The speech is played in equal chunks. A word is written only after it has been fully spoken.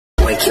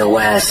wake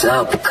your ass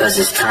up, because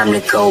it's time to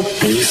go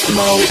beast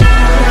mode.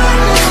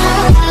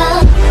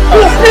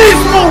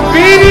 Beast mode,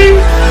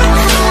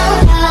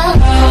 baby!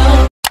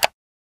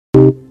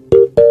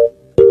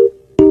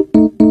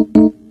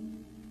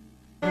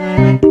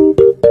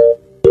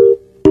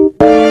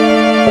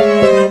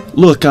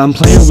 Look, I'm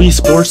playing Wii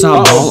Sports,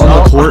 I'm all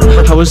on the court.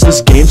 How is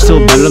this game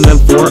still better than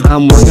 4?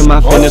 I'm working my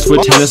fitness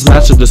with tennis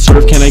match of the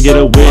surf. Can I get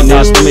a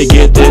witness? Let me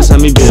get this, I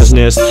mean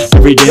business.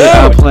 Every day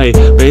I play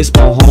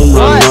baseball, home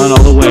run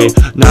all the way.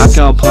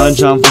 Knockout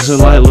punch, I'm flexing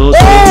like little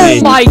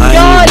Disney. My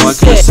God! What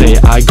can I say?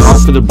 I go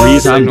for the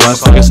breeze, I'm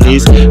blessed like a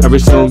sneeze. Every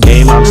single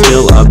game, I'm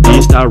still a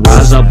beast. I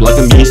rise up like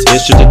a beast,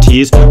 it's just a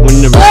tease.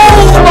 When never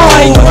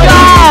my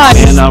God!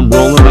 And I'm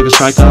rolling like a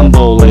strike, I'm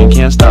bowling.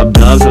 Can't stop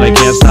dubs and I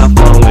can't stop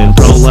flowing.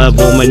 Pro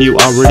level, man, you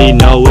already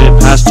know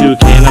it. Past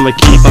 2K and I'ma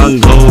keep on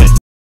going.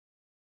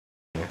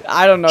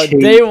 I don't know.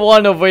 Day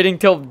 1 of waiting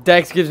till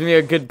Dex gives me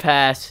a good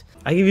pass.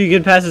 I give you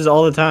good passes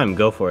all the time.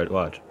 Go for it.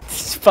 Watch.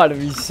 It's about to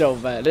be so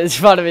bad. It's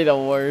about to be the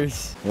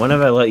worst. When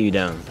have I let you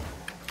down?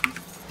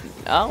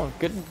 Oh,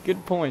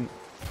 good point.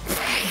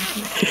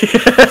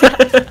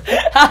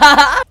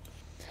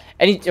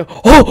 And he,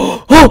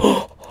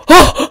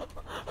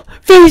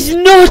 he's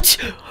not.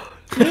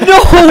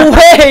 No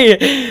way!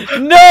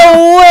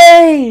 No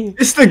way!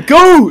 It's the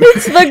GOAT!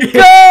 It's the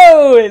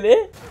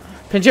GOAT!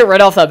 Pinch it right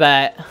off the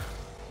bat.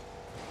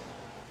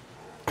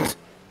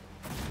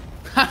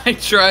 I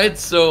tried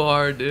so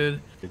hard, dude.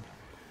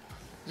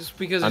 Just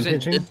because I'm I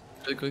said pinching.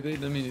 really quickly,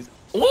 that means.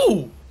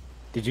 Ooh!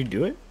 Did you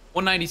do it?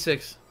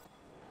 196.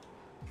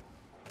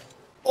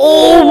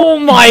 Oh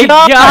my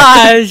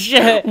gosh!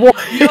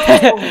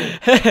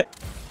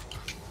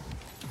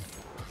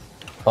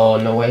 Oh,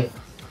 no way.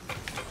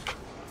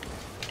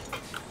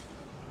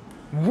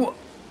 What?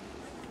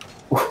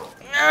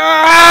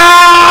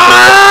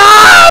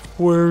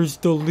 Where's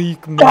the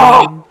leak,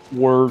 man?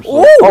 Where's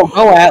Oh,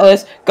 go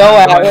Atlas! Go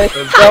Atlas!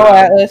 Go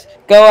Atlas!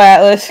 Go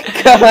Atlas!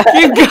 Go Atlas!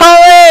 Keep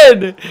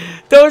going!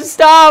 Don't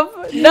stop!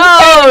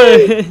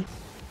 No!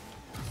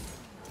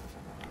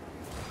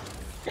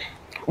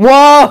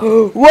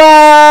 Whoa! Whoa!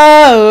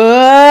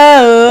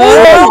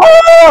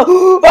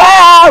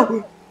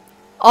 Wow!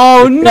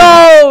 Oh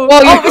no! Oh,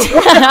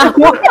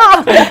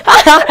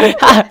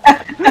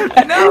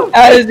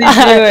 how does he do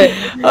it?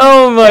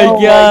 Oh my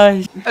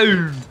gosh!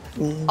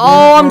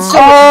 Oh, I'm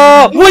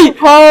so. Wait!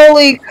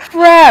 Holy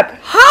crap!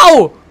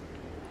 How?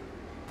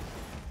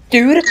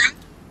 Dude!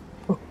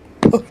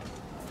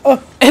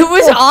 It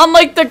was on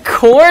like the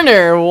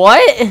corner.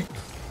 What?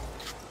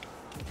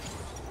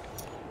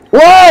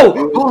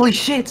 Whoa! Holy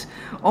shit!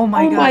 Oh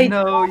my god, my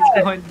no, he's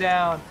going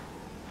down.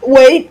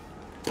 Wait!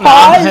 Oh,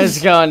 Pause!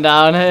 it's going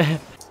down.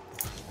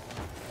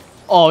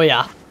 Oh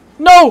yeah.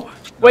 No!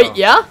 Wait, Oh.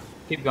 yeah?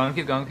 Keep going,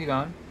 keep going, keep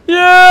going.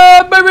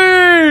 Yeah,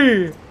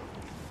 baby!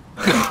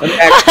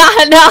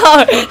 No!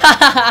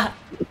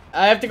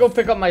 I have to go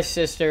pick up my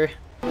sister.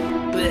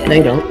 No,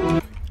 you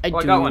don't. I Oh,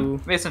 I do. got one.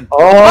 Mason.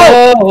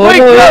 Oh! Wait,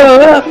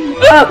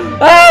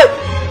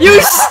 You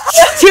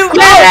stupid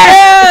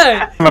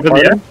man! I'm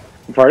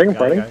farting.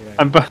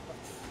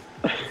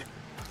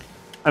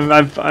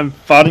 I'm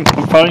farting.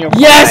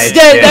 Yes, Nice,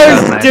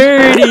 that was nice.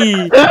 dirty!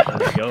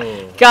 Let's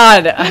go.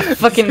 God, I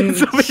fucking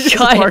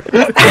shot.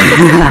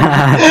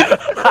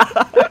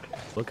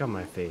 Look on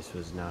my face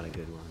was not a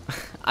good one.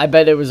 I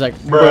bet it was like,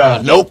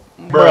 Bruh, nope,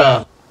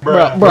 bruh,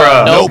 bruh,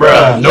 no,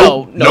 bruh,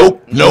 nope,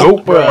 nope,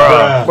 nope,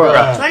 bruh,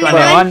 bruh.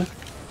 21.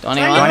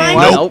 21?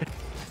 Nope. Nope.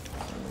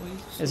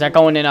 Is that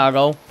going in? I'll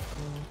go.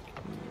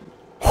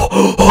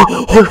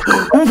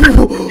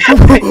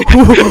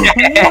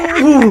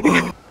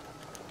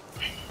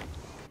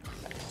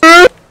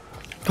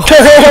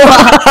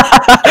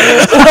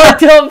 What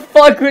the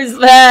fuck was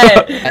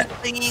that?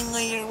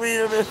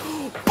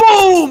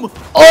 Boom!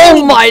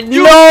 Oh my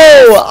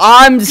no!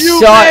 I'm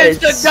sorry.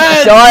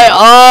 Shut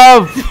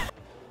up!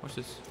 What's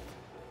this?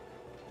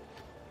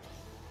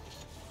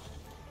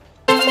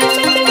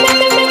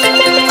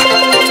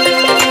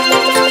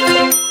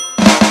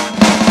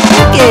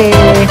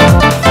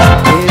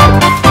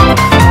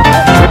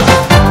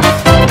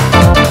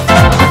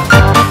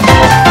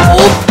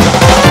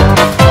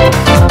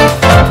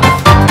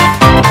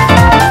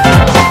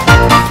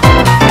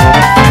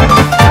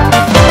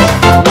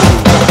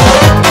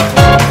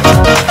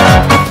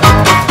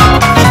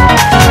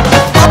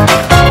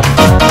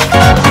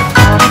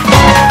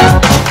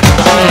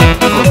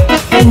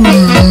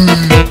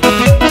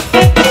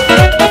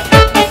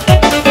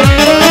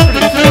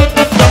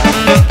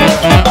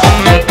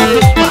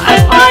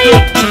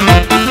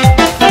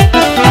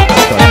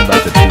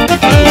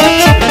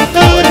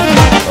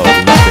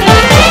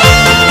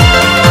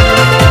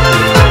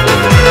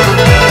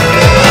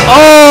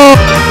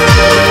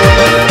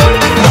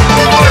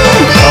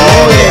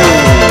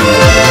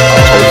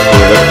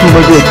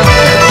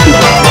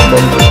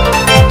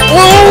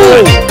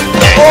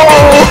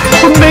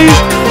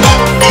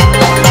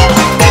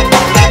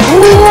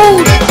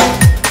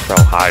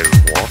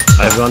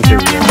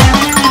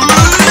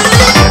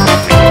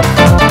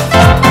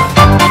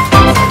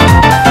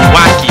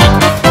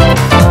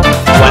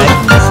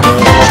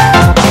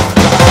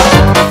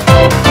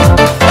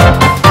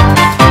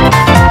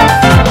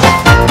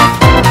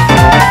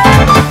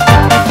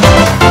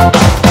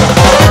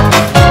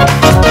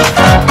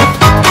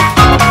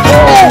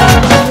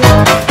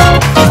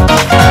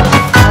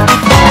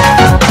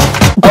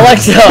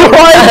 Alexa,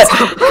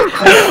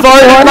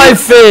 fart in my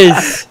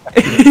face.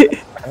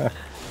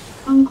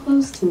 Come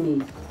close to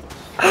me.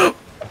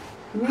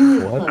 Really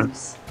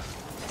close.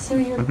 So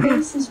your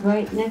face is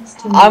right next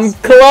to me. I'm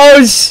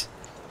close.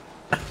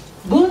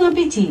 Bon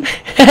appetit.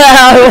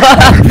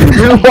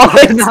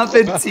 What? Not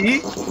the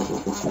tea.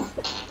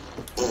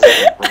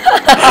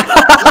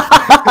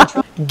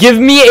 Give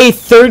me a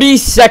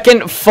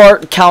 30-second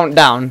fart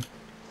countdown.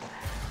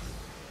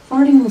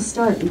 Farting will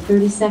start in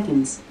 30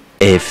 seconds.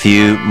 A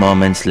few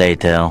moments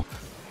later.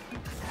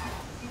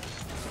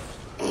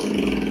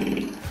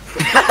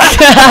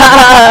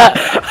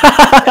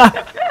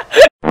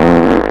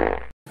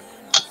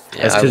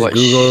 That's because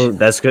Google.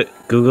 That's good.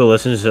 Google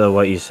listens to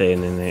what you say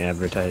and then they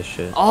advertise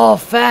shit. Oh,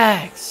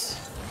 facts.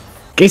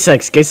 Gay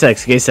sex. Gay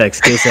sex. Gay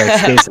sex. Gay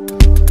sex. Gay sex.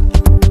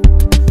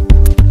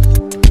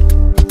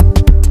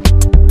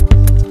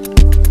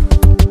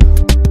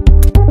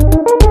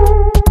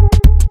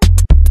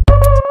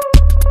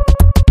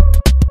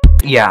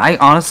 Yeah,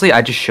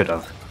 I just should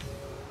have.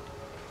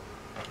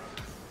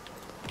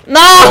 No!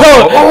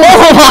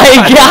 Oh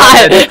my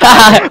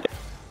god!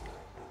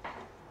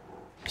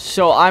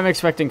 So I'm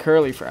expecting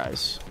curly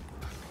fries.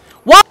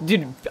 What?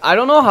 Dude, I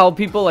don't know how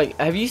people like.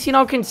 Have you seen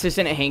how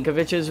consistent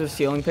Hankovich is with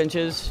ceiling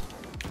pinches?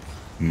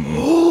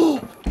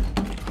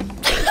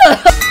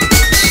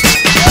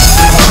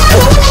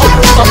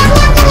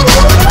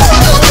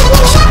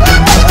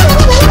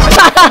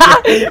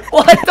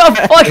 What the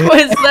fuck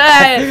was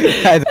that?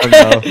 I don't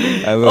know.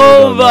 I really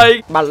Oh don't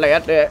know. my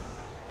leg.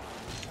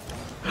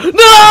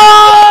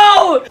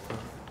 No!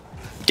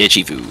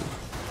 Digivu.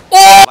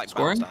 Oh!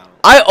 Scoring?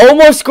 I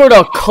almost scored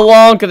a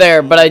clonk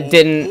there, but I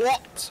didn't.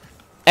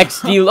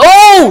 XD.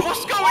 Oh!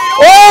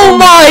 Oh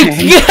my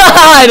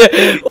god!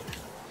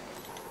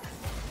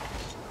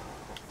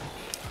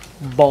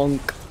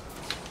 Bonk.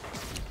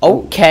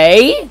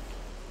 Okay.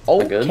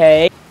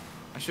 Okay.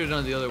 I should have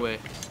done it the other way.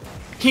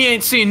 He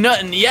ain't seen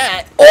nothing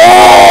yet.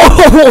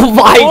 Oh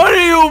my! What do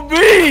you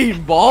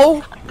mean,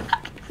 Bo?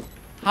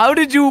 How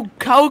did you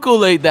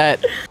calculate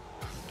that?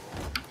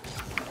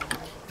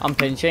 I'm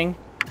pinching.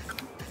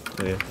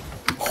 Yeah.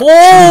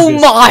 Oh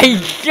my He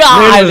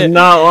god! was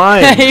not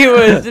lying. He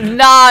was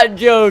not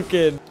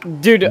joking.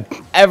 Dude,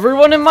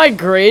 everyone in my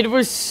grade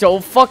was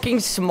so fucking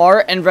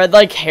smart and read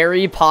like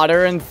Harry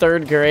Potter in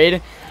 3rd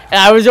grade. And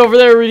I was over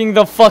there reading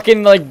the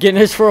fucking like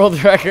Guinness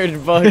World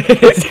Record book.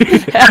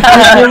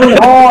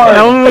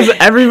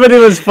 Everybody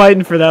was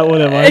fighting for that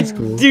one at my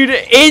school. Dude,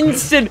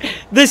 instant.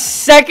 The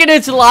second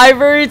it's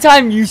library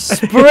time, you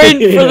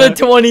sprint for the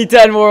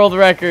 2010 world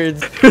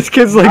records. This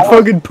kid's like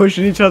fucking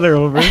pushing each other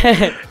over.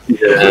 Yeah,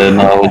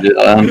 no, Get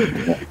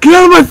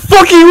out of my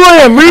fucking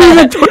way! I'm reading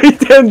the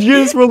 2010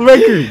 Guinness World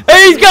Record.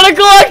 Hey, he's got a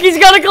Glock! He's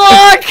got a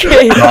Glock!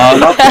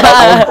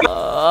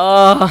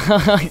 Oh,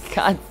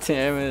 god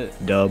damn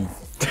it. Dub.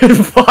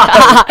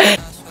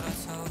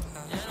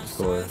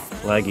 Score.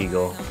 Laggy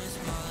goal.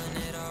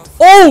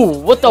 Oh,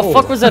 what the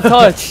fuck was that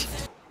touch?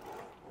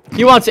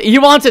 He wants it. He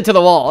wants it to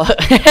the wall.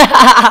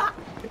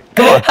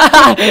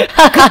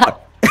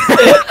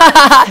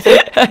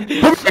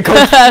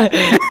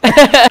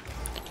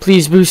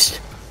 Please boost.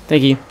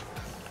 Thank you.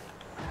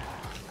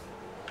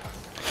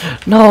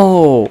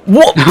 No.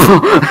 What?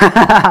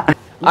 Alright,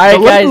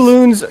 guys.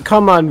 Balloons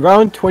come on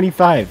round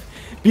 25.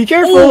 Be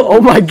careful. Ooh.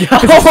 Oh my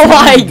god. Oh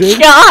my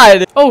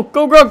god. Oh,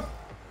 go Grug.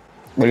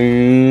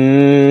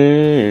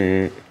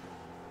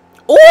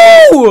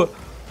 Oh!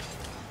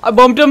 I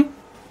bumped him.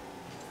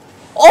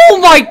 Oh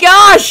my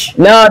gosh!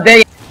 No, dang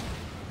it.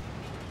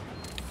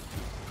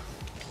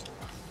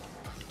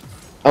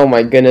 Oh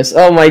my goodness,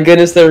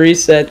 the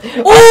reset.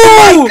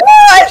 Oh!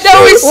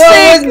 That was What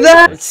sick! was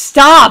that?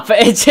 Stop!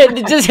 It's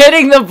just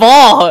hitting the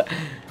ball.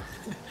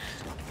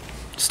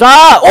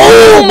 Stop!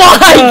 Oh my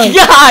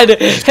god!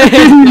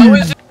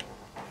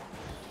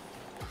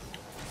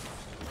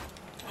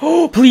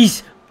 Oh,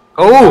 please!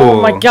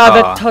 Oh, Oh my god,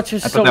 that touch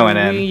is I put so that one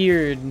in.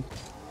 weird.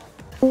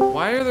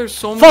 Why are there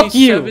so Fuck many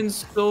you. 7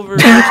 silver?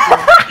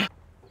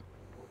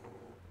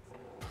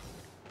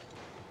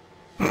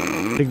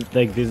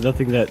 Like, there's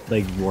nothing that,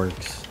 like,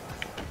 works.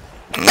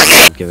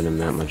 Not giving him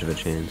that much of a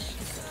chance.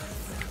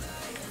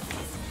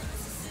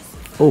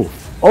 Oh.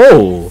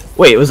 Oh!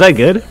 Wait, was that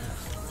good?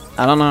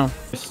 I don't know.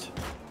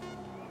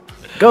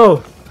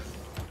 Go!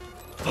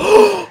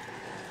 Oh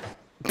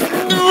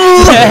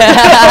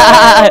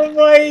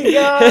my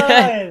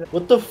god!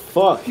 What the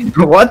fuck?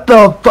 What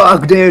the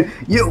fuck, dude?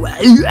 You.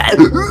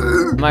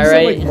 Am I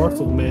right? Like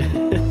Muscle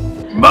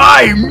Man.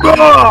 My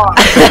mom!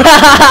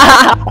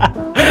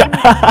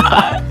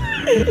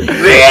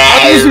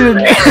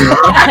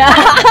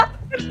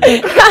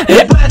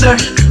 Weather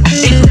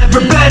is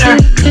never better.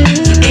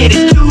 It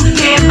is too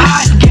damn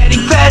hot,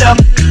 getting fed up.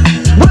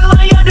 Well,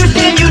 I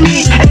understand you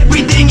need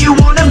everything you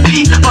wanna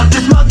be, but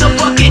this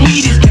motherfucking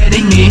heat is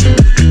getting me.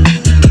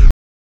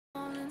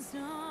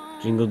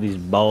 Jingle these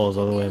balls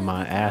all the way in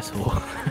my asshole.